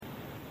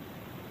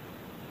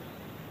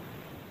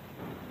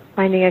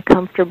Finding a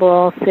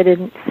comfortable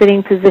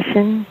sitting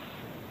position.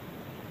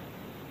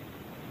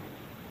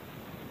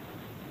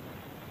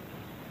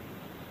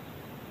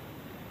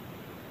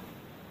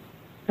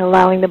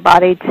 Allowing the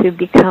body to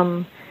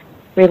become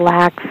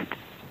relaxed.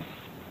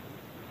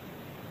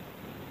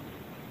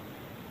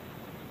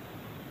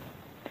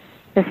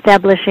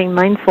 Establishing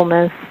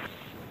mindfulness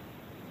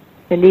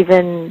and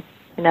even,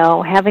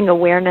 having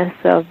awareness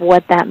of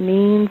what that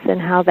means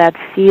and how that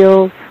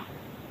feels.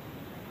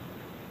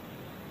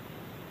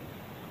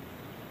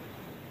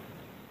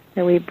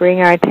 And we bring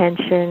our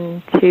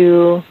attention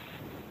to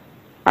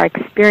our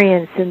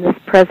experience in this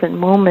present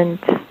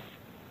moment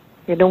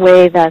in a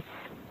way that's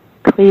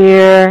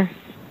clear,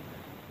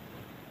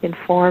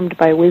 informed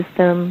by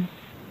wisdom,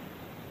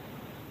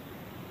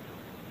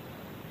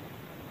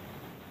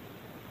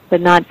 but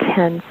not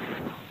tense.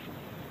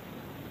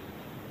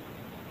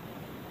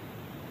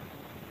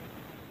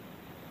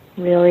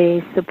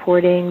 Really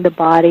supporting the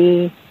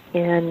body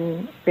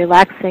in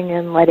relaxing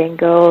and letting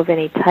go of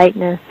any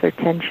tightness or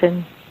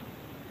tension.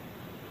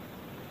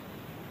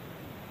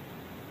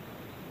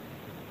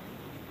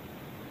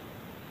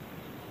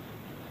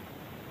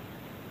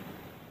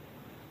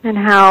 And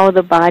how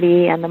the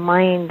body and the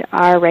mind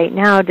are right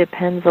now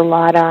depends a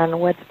lot on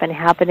what's been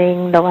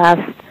happening the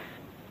last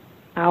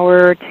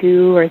hour or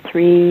 2 or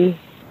 3,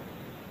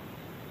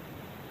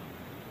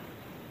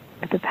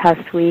 the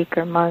past week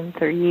or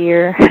month or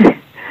year.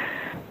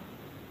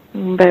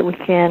 But we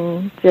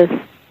can just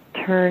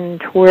turn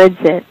towards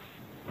it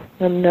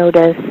and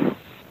notice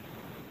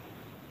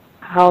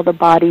how the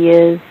body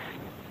is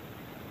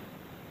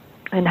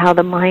and how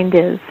the mind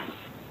is.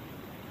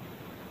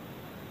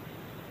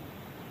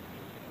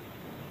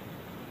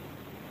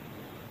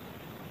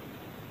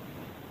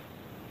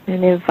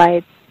 And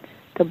invite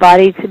the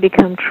body to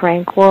become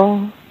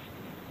tranquil.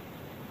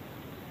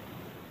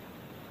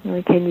 And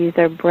we can use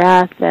our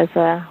breath as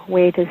a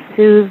way to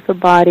soothe the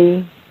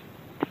body,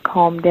 to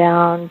calm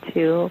down,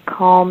 to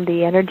calm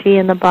the energy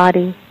in the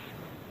body.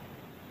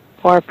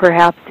 Or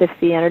perhaps if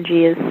the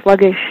energy is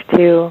sluggish,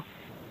 to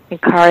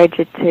encourage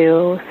it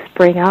to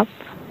spring up,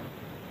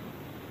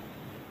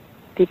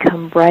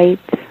 become bright.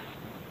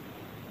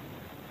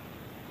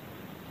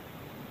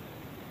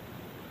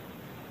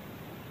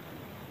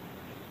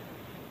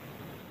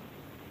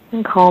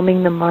 And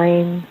calming the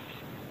mind.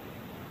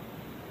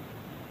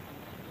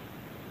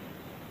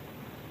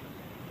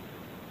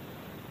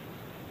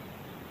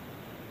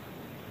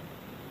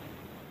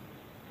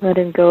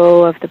 Letting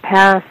go of the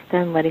past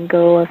and letting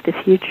go of the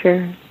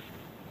future.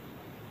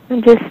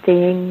 And just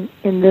staying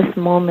in this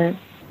moment.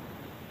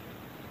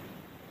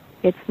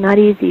 It's not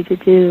easy to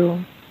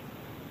do.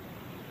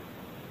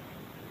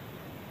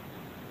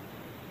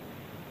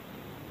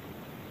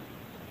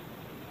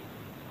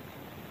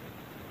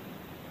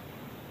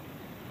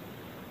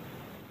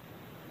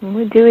 And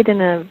we do it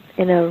in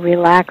a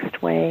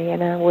relaxed way,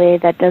 in a way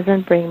that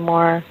doesn't bring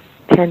more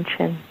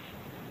tension.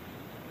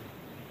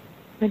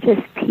 We're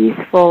just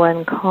peaceful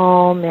and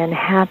calm and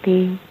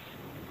happy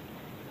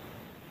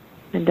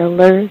and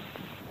alert.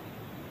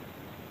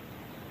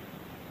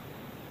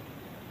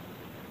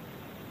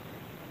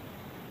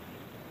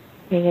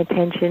 Paying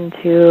attention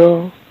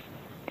to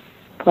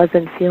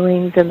pleasant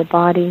feelings in the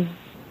body.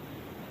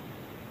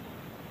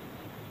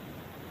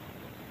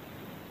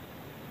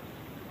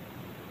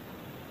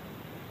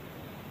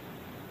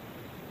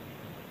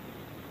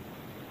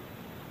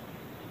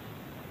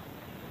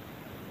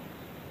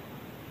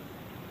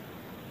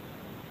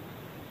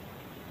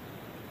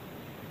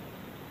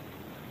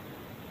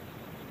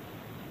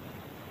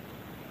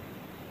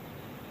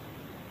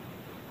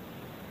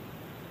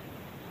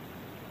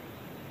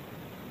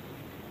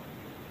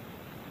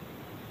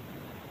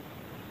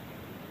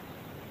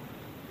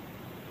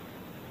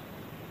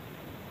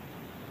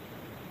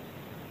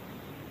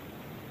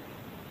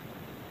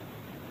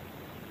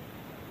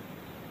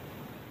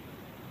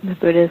 The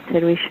Buddha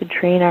said we should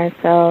train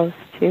ourselves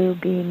to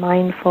be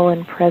mindful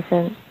and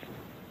present,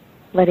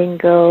 letting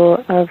go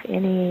of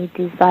any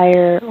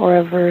desire or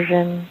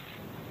aversion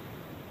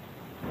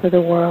for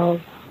the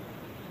world.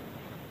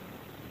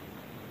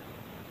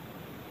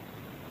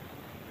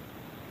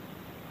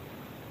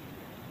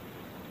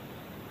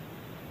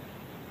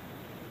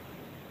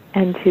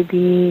 And to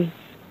be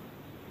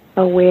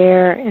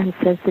aware and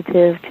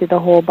sensitive to the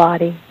whole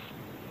body.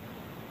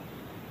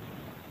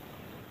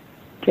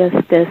 Just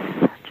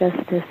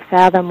this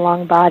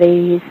fathom-long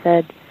body, he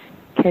said,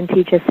 can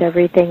teach us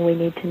everything we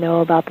need to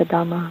know about the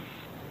Dhamma.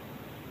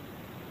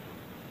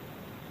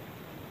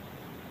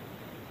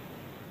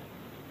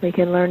 We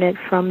can learn it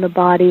from the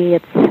body,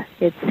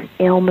 its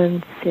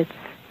ailments, its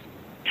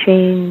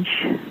change,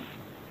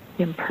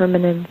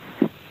 impermanence,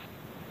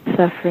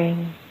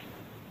 suffering.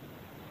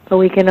 But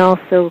we can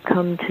also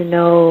come to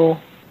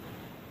know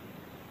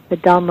the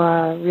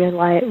Dhamma,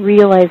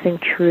 realizing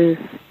truth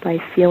by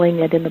feeling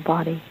it in the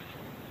body.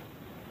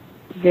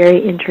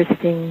 Very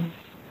interesting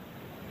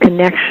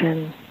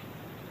connection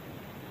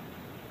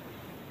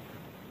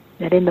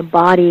that in the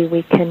body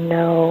we can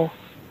know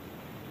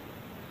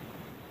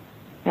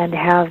and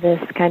have this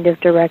kind of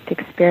direct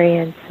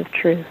experience of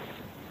truth.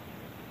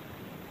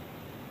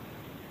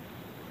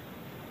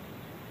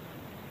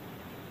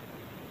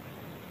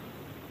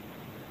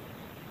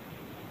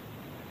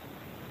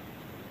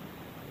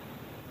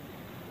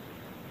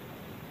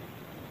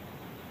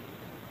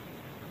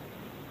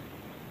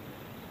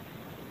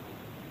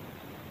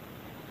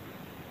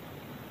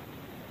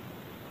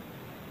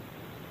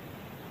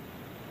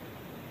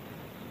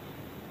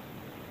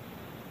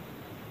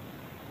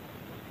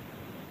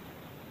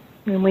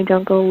 And we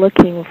don't go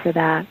looking for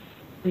that.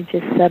 We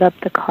just set up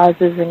the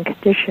causes and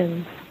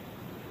conditions,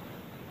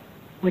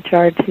 which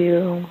are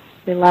to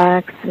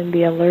relax and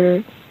be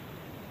alert.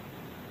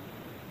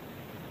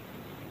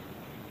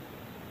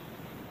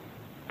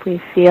 If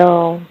we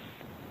feel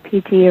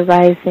piti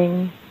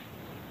arising,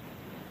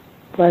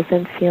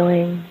 pleasant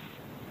feeling,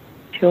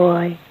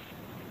 joy,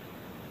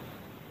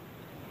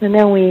 and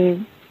then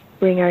we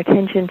bring our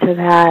attention to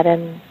that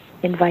and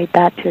invite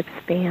that to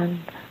expand.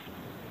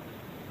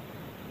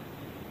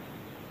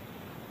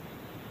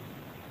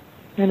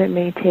 And it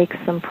may take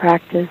some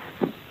practice.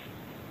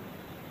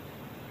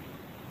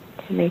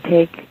 It may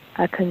take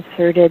a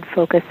concerted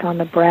focus on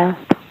the breath.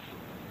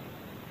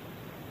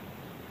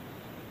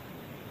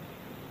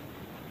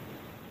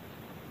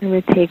 And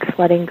it takes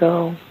letting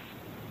go.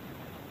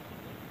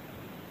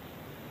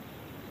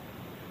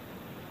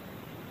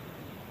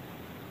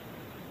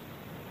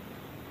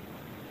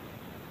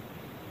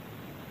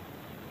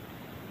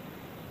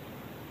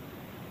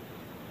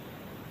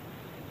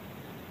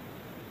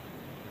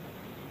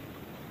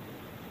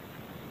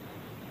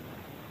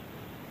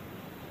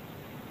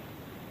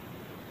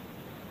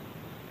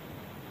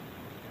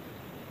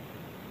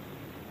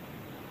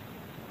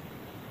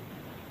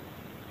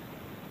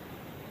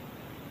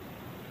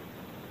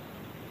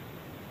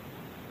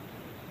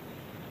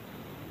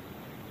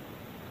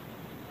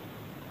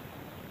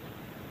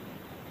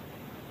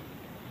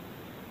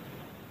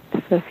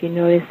 So if you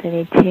notice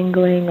any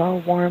tingling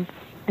or warmth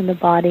in the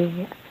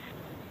body,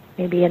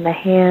 maybe in the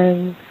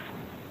hands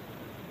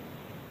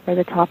or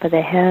the top of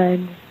the head,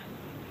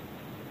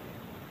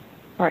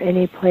 or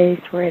any place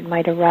where it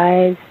might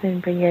arise, then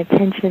bring your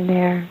attention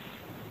there.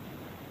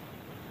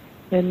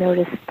 You'll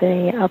notice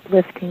the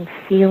uplifting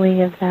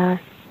feeling of that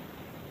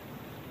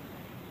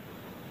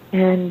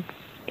and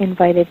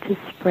invite it to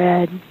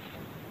spread.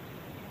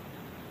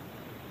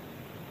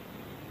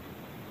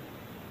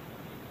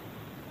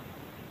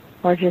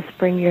 Or just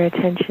bring your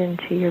attention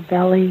to your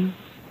belly,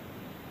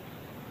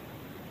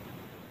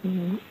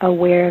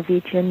 aware of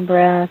each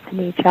in-breath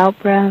and each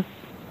out-breath,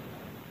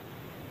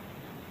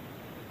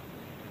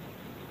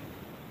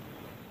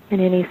 and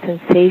any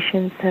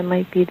sensations that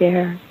might be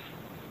there,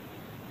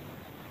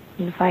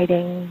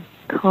 inviting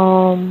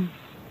calm,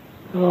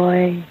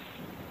 joy,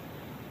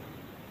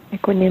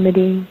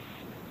 equanimity.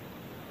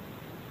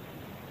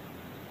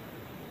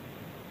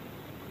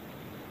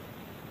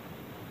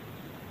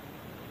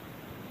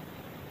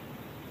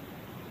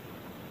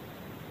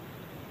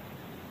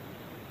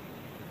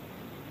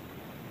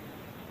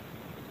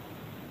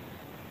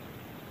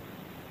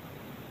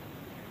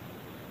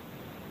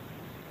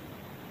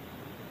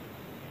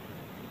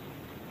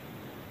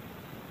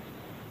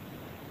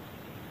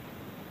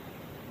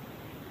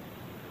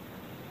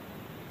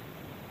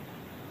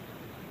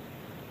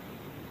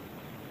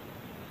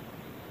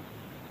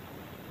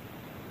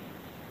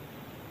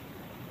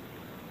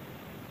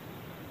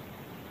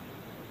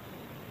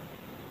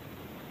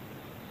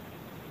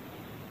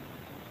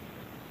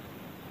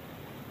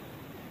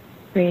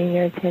 Bringing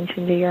your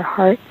attention to your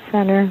heart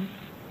center.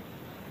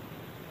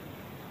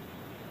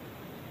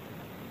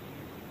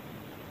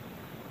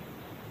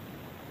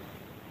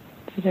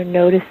 Either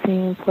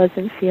noticing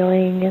pleasant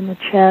feeling in the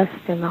chest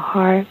and the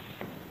heart,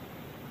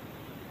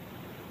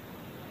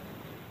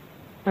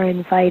 or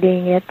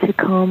inviting it to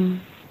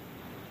come.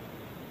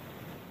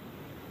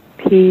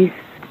 Peace,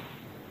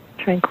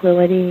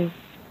 tranquility,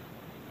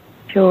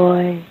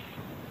 joy,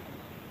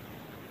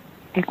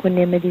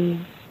 equanimity.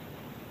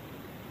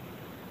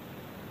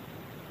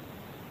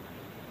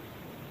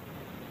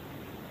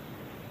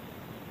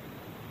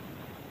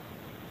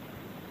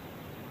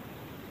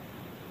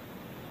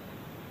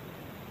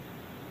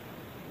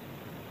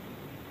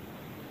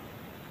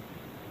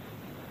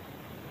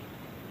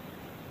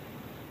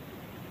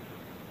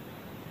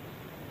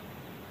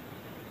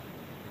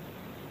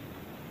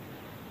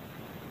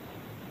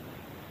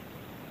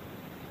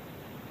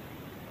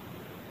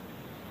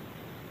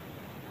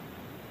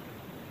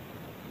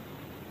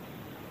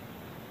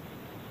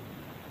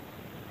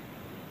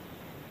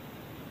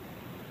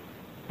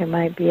 There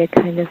might be a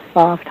kind of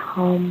soft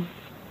hum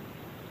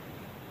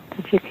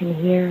that you can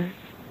hear,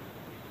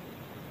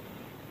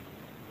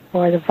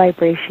 or the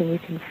vibration you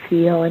can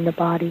feel in the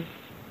body.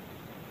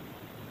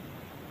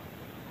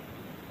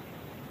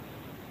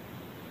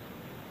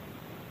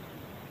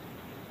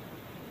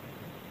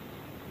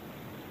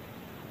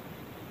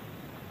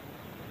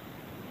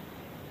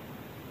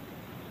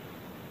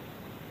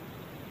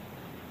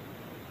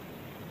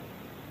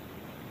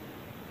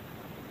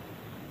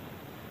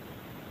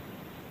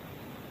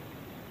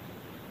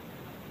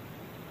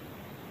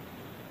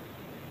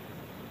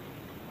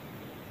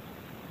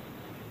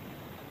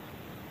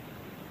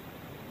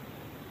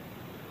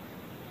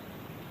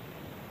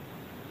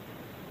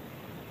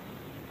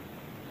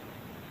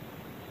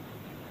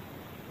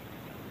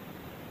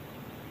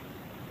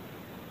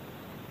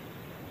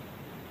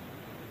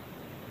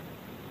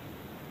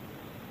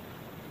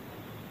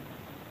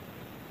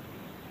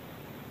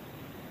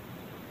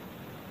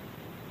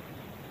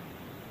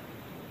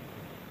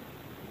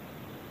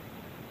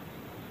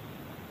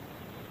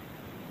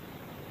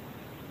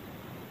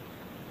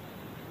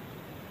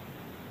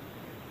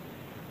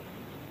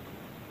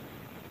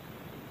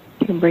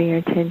 You can bring your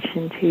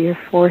attention to your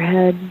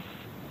forehead,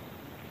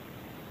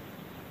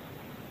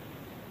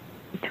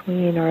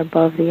 between or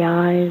above the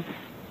eyes,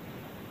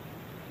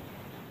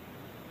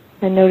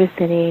 and notice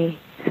any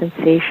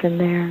sensation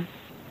there.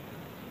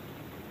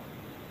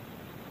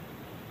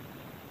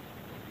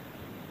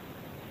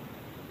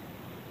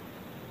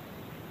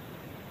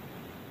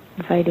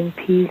 Inviting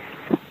peace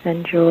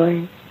and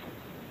joy.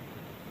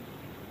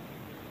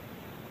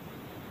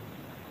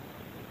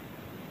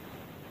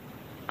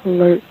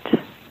 Alert,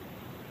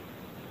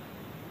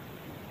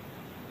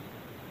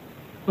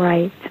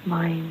 bright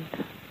mind.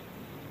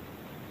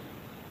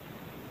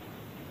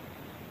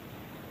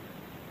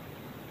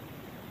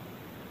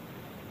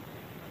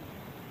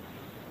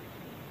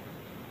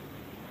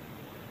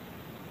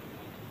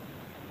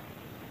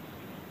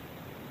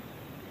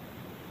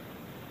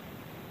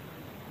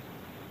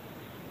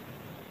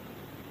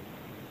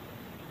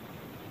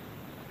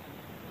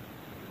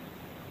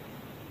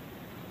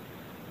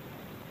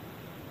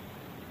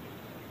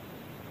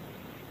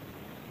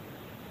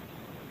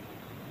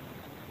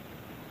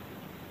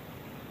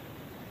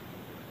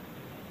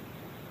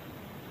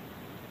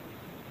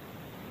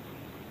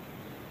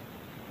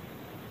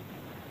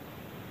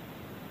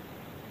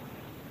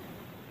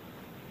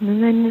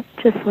 And then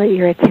just let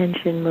your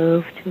attention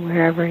move to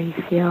wherever you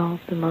feel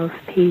the most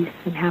peace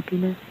and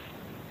happiness.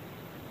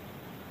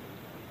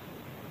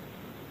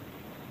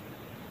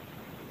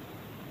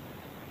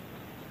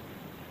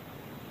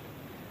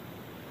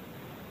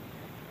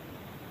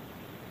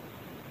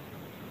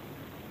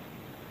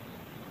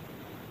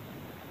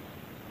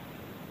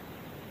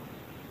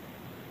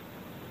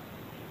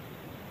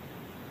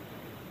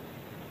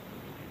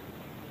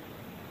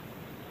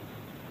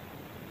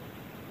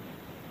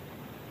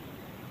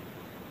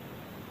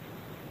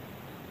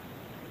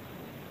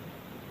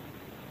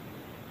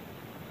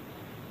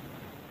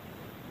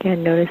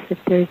 Again, notice if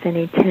there's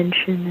any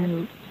tension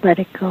and let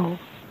it go.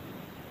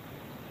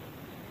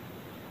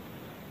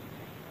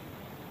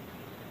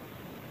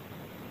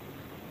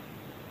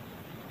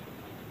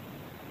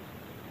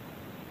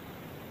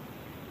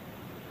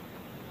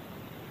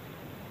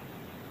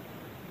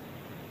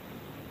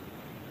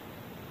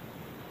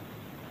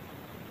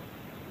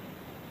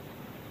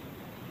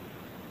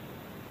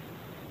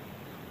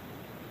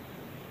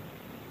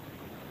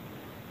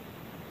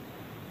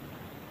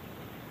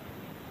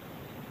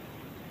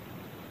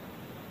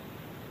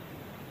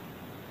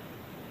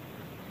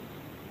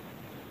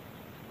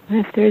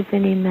 And if there's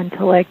any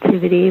mental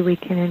activity, we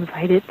can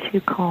invite it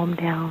to calm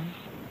down.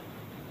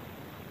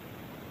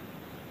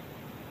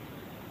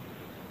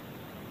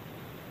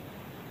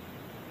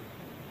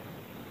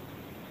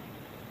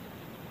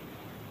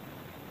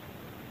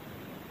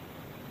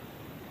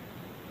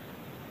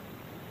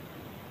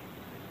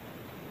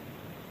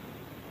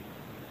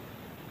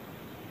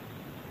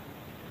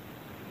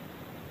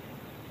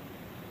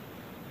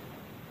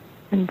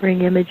 And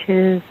bring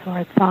images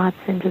or thoughts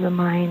into the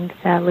mind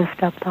that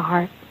lift up the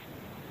heart.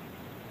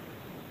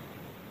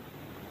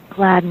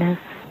 Gladness,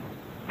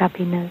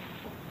 happiness,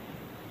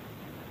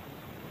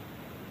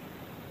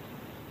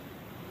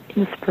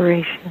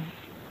 inspiration.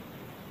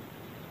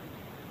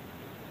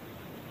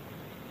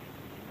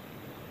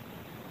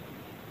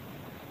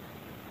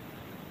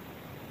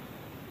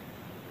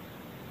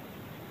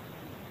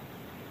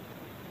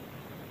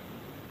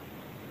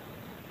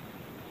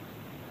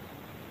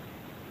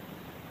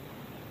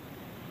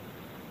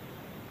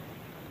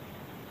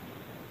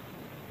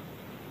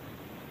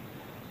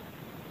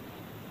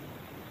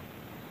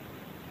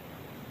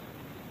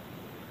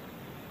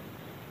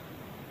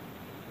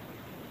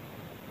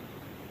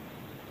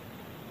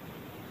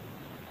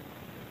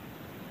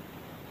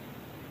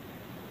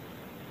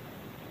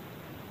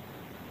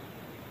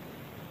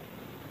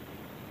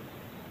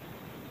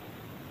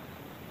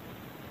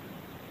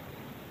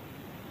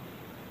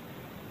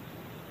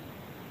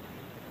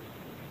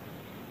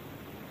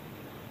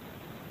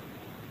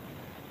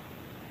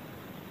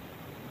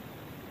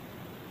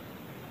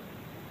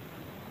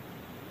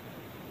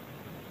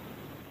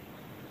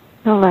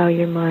 Allow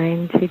your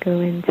mind to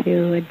go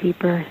into a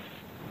deeper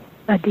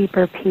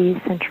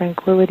peace and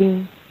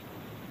tranquility.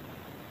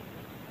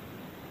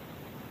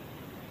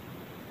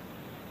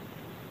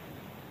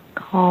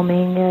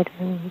 Calming it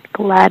and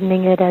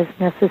gladdening it as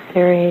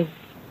necessary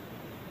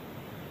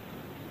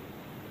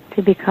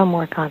to become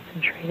more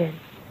concentrated.